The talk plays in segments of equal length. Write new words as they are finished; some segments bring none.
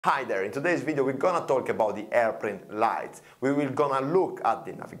Hi there, in today's video we're gonna talk about the airplane lights. We will gonna look at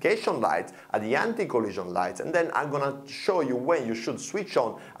the navigation lights, at the anti-collision lights, and then I'm gonna show you when you should switch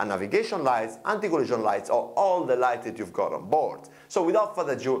on a navigation lights, anti-collision lights, or all the lights that you've got on board. So without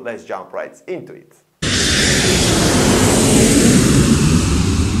further ado, let's jump right into it.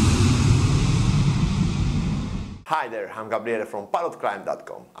 Hi there, I'm Gabriele from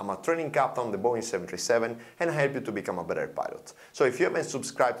PILOTCLIMB.com. I'm a training captain on the Boeing 737 and I help you to become a better pilot. So if you haven't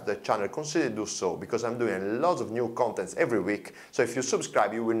subscribed to the channel, consider do so because I'm doing lots of new contents every week, so if you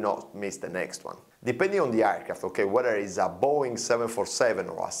subscribe you will not miss the next one. Depending on the aircraft, okay, whether it's a Boeing 747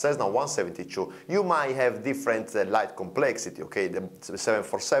 or a Cessna 172, you might have different light complexity, okay? The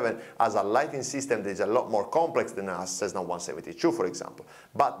 747 has a lighting system that is a lot more complex than a Cessna 172, for example.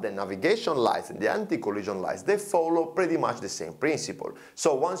 But the navigation lights and the anti-collision lights, they follow pretty much the same principle.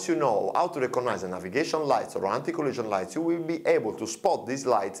 So once you know how to recognize the navigation lights or anti-collision lights, you will be able to spot these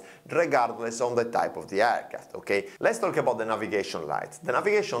lights regardless on the type of the aircraft, okay? Let's talk about the navigation lights. The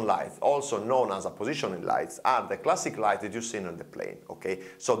navigation lights, also known as positioning lights, are the classic lights that you see on the plane, okay?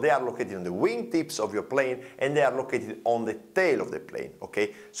 So they are located on the wingtips of your plane and they are located on the tail of the plane,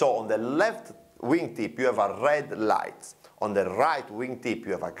 okay? So on the left wingtip you have a red light, on the right wingtip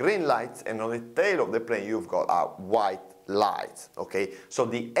you have a green light, and on the tail of the plane you've got a white light, okay? So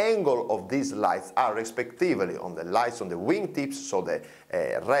the angle of these lights are respectively on the lights on the wingtips, so the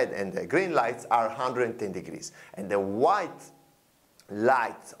red and the green lights are 110 degrees, and the white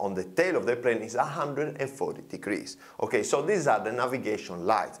light on the tail of the plane is 140 degrees. Okay, so these are the navigation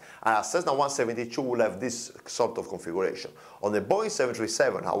lights. A Cessna 172 will have this sort of configuration. On the Boeing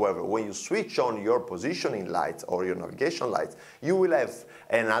 737, however, when you switch on your positioning lights or your navigation lights, you will have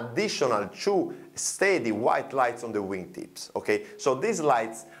an additional two steady white lights on the wingtips. Okay, so these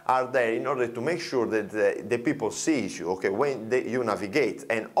lights are there in order to make sure that the people see you, okay, when you navigate,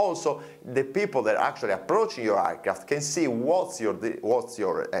 and also the people that are actually approaching your aircraft can see what's your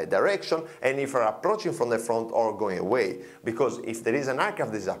direction and if you're approaching from the front or going away. Because if there is an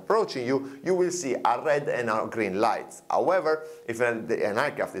aircraft that is approaching you, you will see a red and a green lights. However, if an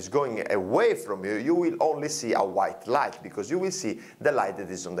aircraft is going away from you, you will only see a white light because you will see the light that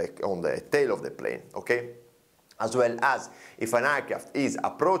is on the tail of the plane, okay? As well as if an aircraft is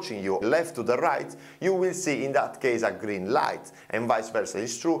approaching you left to the right, you will see in that case a green light, and vice versa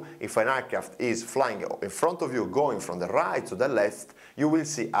is true. If an aircraft is flying in front of you going from the right to the left, you will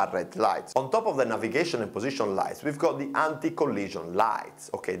see a red light. On top of the navigation and position lights, we've got the anti-collision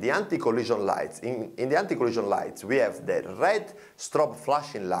lights. Okay, the anti-collision lights, in the anti-collision lights we have the red strobe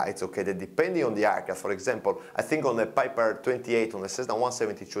flashing lights, okay, that depending on the aircraft, for example, I think on the Piper 28, on the Cessna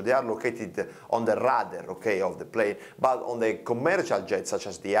 172, they are located on the rudder, okay, of the plane, but on the commercial jets such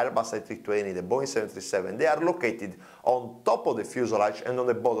as the Airbus A320, the Boeing 737, they are located on top of the fuselage and on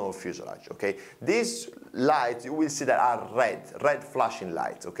the bottom of the fuselage, okay? These lights you will see that are red flashing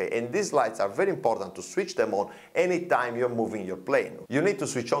lights, okay? And these lights are very important to switch them on anytime you're moving your plane. You need to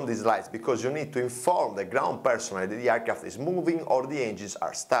switch on these lights because you need to inform the ground personnel that the aircraft is moving or the engines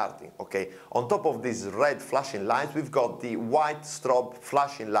are starting, okay? On top of these red flashing lights, we've got the white strobe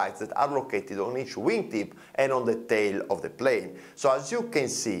flashing lights that are located on each wingtip and on the tail of the plane. So as you can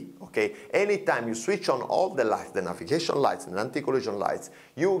see, okay, anytime you switch on all the lights, the navigation lights and anti-collision lights,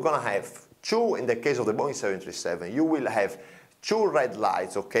 you're gonna have two. In the case of the Boeing 737, you will have two red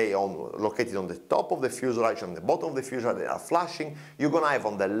lights, okay, located on the top of the fuselage and the bottom of the fuselage that are flashing. You're gonna have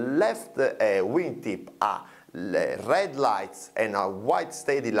on the left wingtip red lights and a white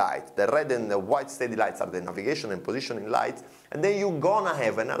steady light. The red and the white steady lights are the navigation and positioning lights, and then you're gonna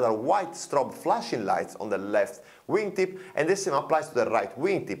have another white strobe flashing lights on the left wingtip, and the same applies to the right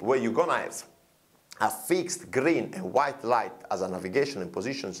wingtip, where you're gonna have a fixed green and white light as a navigation and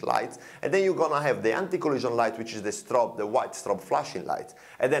positions lights, and then you're gonna have the anti-collision light, which is the white strobe flashing light,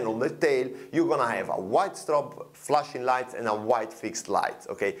 and then on the tail you're gonna have a white strobe flashing light and a white fixed light,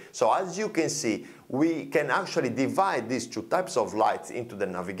 okay? So as you can see, we can actually divide these two types of lights into the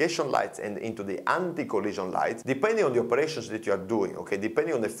navigation lights and into the anti-collision lights, depending on the operations that you are doing, okay?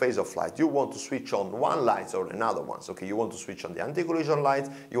 Depending on the phase of flight, you want to switch on one light or another ones, okay? You want to switch on the anti-collision lights,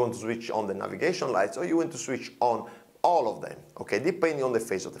 you want to switch on the navigation lights, or you want to switch on all of them, okay, depending on the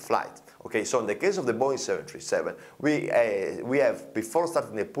phase of the flight. Okay, so in the case of the Boeing 737, we have, before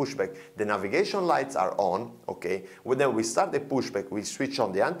starting the pushback, the navigation lights are on, okay. Then we start the pushback, we switch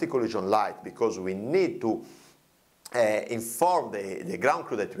on the anti-collision light because we need to inform the ground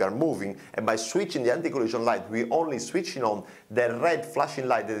crew that we are moving, and by switching the anti-collision light, we only switching on the red flashing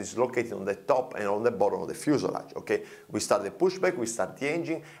light that is located on the top and on the bottom of the fuselage. Okay, we start the pushback, we start the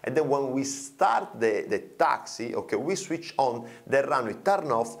engine, and then when we start the taxi, okay, we switch on the runway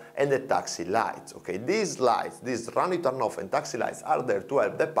turn off and the taxi lights. Okay, these lights, these runway turn off and taxi lights, are there to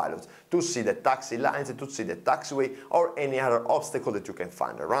help the pilot to see the taxi lines, to see the taxiway or any other obstacle that you can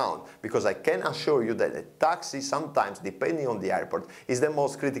find around, because I can assure you that the taxi sometimes, depending on the airport, is the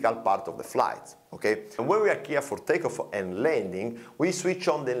most critical part of the flight. Okay, and when we are clear for takeoff and landing, we switch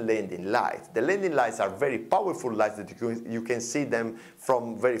on the landing lights. The landing lights are very powerful lights that you can see them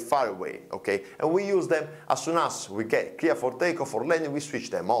from very far away. Okay, and we use them as soon as we get clear for takeoff or landing. We switch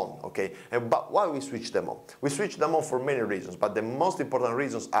them on. Okay, but why we switch them on? We switch them on for many reasons, but the most important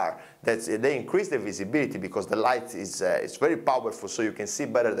reasons are that they increase the visibility because the light is very powerful, so you can see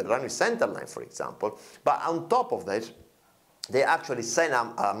better the runway center line, for example. But on top of that, they actually send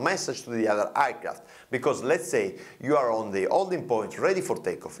a message to the other aircraft, because let's say you are on the holding point ready for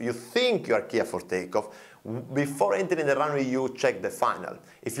takeoff, you think you are clear for takeoff, before entering the runway you check the final.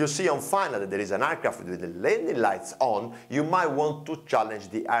 If you see on final that there is an aircraft with the landing lights on, you might want to challenge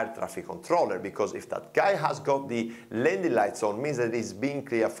the air traffic controller, because if that guy has got the landing lights on, means that it's being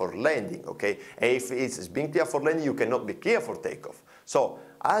clear for landing. Okay, and if it's being clear for landing, you cannot be clear for takeoff. So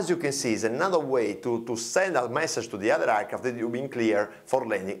as you can see, it's another way to send a message to the other aircraft that you've been clear for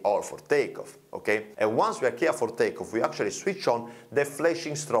landing or for takeoff. Okay, and once we are clear for takeoff, we actually switch on the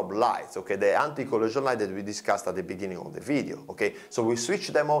flashing strobe lights. Okay, the anti-collision light that we discussed at the beginning of the video. Okay, so we switch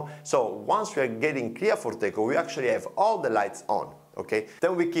them on. So once we are getting clear for takeoff, we actually have all the lights on. Okay,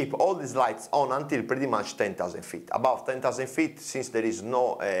 then we keep all these lights on until pretty much 10,000 feet. Above 10,000 feet, since there is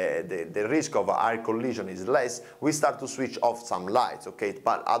no the risk of air collision is less, we start to switch off some lights. Okay,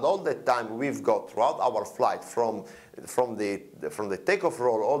 but at all the time we've got throughout our flight from the takeoff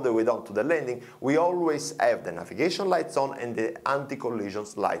roll all the way down to the landing, we always have the navigation lights on and the anti-collision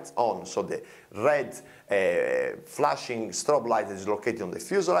lights on. So the red flashing strobe light is located on the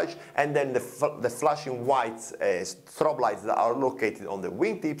fuselage, and then the flashing white strobe lights that are located on the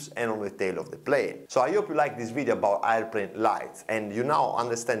wingtips and on the tail of the plane. So I hope you like this video about airplane lights, and you now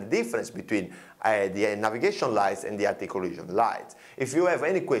understand the difference between the navigation lights and the anti-collision lights. If you have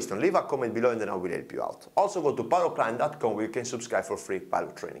any question, leave a comment below and then I will help you out. Also go to PILOTCLIMB.com where you can subscribe for free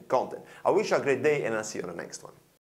pilot training content. I wish you a great day and I'll see you on the next one.